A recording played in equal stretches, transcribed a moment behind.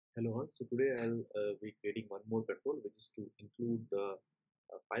Hello all. So today I'll be creating one more control, which is to include the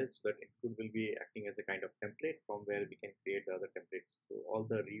files. That include will be acting as a kind of template from where we can create the other templates. So all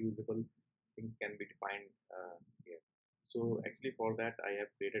the reusable things can be defined here. So actually for that I have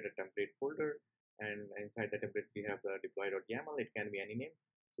created a template folder, and inside the templates we have the deploy.yaml. It can be any name.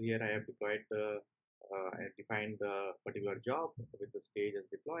 So here I have deployed the and defined the particular job with the stage as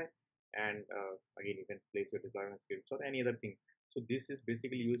deploy, and again you can place your deployment scripts or any other thing. So this is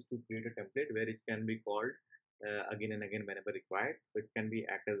basically used to create a template where it can be called again and again whenever required. So it can be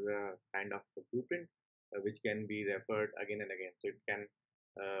act as a kind of a blueprint which can be referred again and again. So it can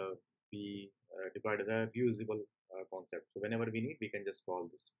be deployed as a reusable concept. So whenever we need, we can just call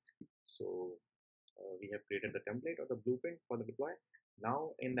this. So we have created the template or the blueprint for the deploy.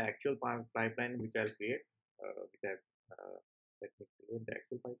 Now in the actual pipeline which I'll create, which I've let me create the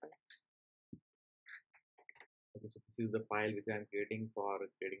actual pipeline. Okay, so this is the file which I'm creating for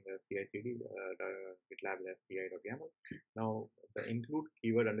creating the CICD, the gitlab-ci.yml. Now the include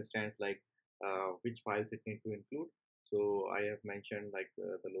keyword understands like which files it needs to include. So I have mentioned like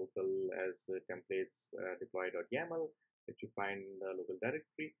the local as templates deploy.yaml. It should find the local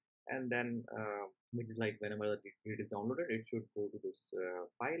directory, and then which is like whenever it is downloaded, it should go to this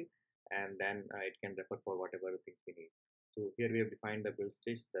file, and then it can refer for whatever things we need. So here we have defined the build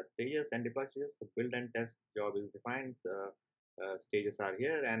stage, the stages and deploy stages. The build and test job is defined. The stages are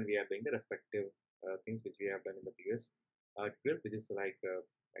here, and we are doing the respective things which we have done in the previous tutorial, which is like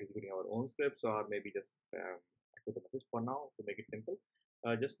executing our own scripts or maybe just echo the message for now to make it simple.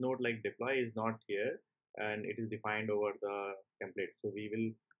 Just note like deploy is not here, and it is defined over the template. So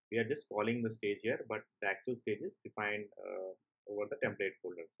we are just calling the stage here, but the actual stage is defined over the template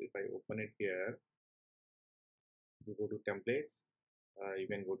folder. So if I open it here, you go to templates, you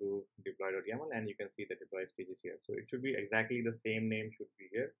can go to deploy.yaml, and you can see the deploy stages here. So it should be exactly the same name should be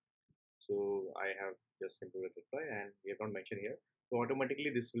here. So I have just included deploy, and we have not mentioned here. So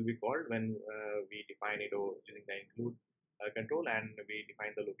automatically this will be called when we define it using the include control, and we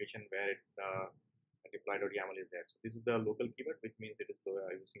define the location where it deploy.yaml is there. So this is the local keyword, which means it is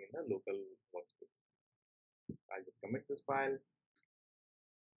existing in the local workspace. I'll just commit this file.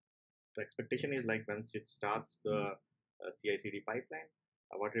 The expectation is like once it starts the CI/CD pipeline,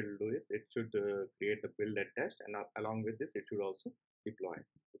 what it will do is it should create the build and test, and along with this, it should also deploy.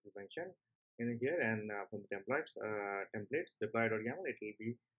 This is mentioned in here, and from the templates deploy.yaml, it will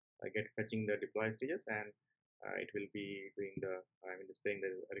be get fetching the deploy stages, and it will be doing the displaying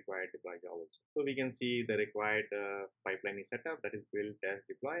the required deploy job also. So we can see the required pipeline is set up, that is build, test,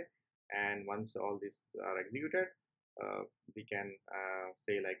 deploy, and once all these are executed, uh, we can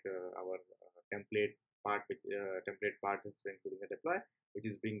say like our template part, which template part is including the deploy, which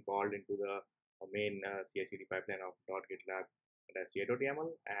is being called into the main CI/CD pipeline of .gitlab.ci.yml,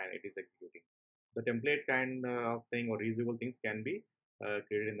 and it is executing. The template kind of thing or reusable things can be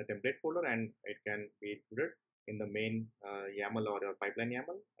created in the template folder, and it can be included in the main YAML or pipeline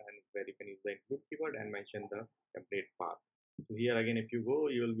YAML, and where you can use the include keyword and mention the template path. So here again, if you go,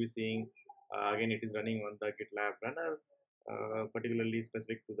 you will be seeing again it is running on the GitLab runner, particularly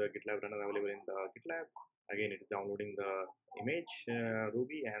specific to the GitLab runner available in the GitLab. Again, it is downloading the image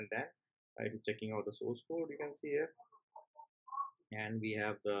Ruby, and then it is checking out the source code. You can see here, and we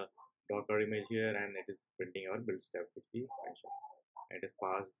have the Docker image here, and it is printing our build step, which we mentioned. It has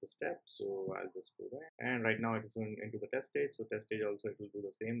passed the step, so I'll just go there. And right now it is into the test stage. So test stage also it will do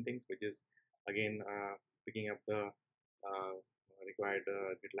the same things, which is again picking up the required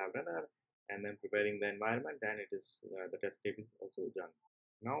GitLab runner, and then preparing the environment, and it is the test stage is also done.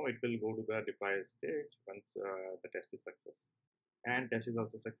 Now it will go to the deploy stage once the test is success. And test is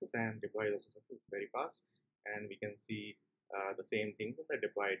also success, and deploy is also success. It's very fast, and we can see the same things in the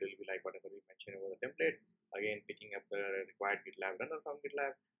deploy. It will be like whatever we mentioned over the template. Again, picking up the required GitLab runner from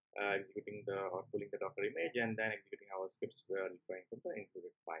GitLab, executing the or pulling the Docker image, and then executing our scripts going from the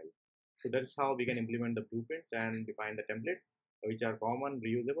included file. So that's how we can implement the blueprints and define the templates, which are common,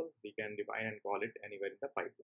 reusable. We can define and call it anywhere in the pipeline.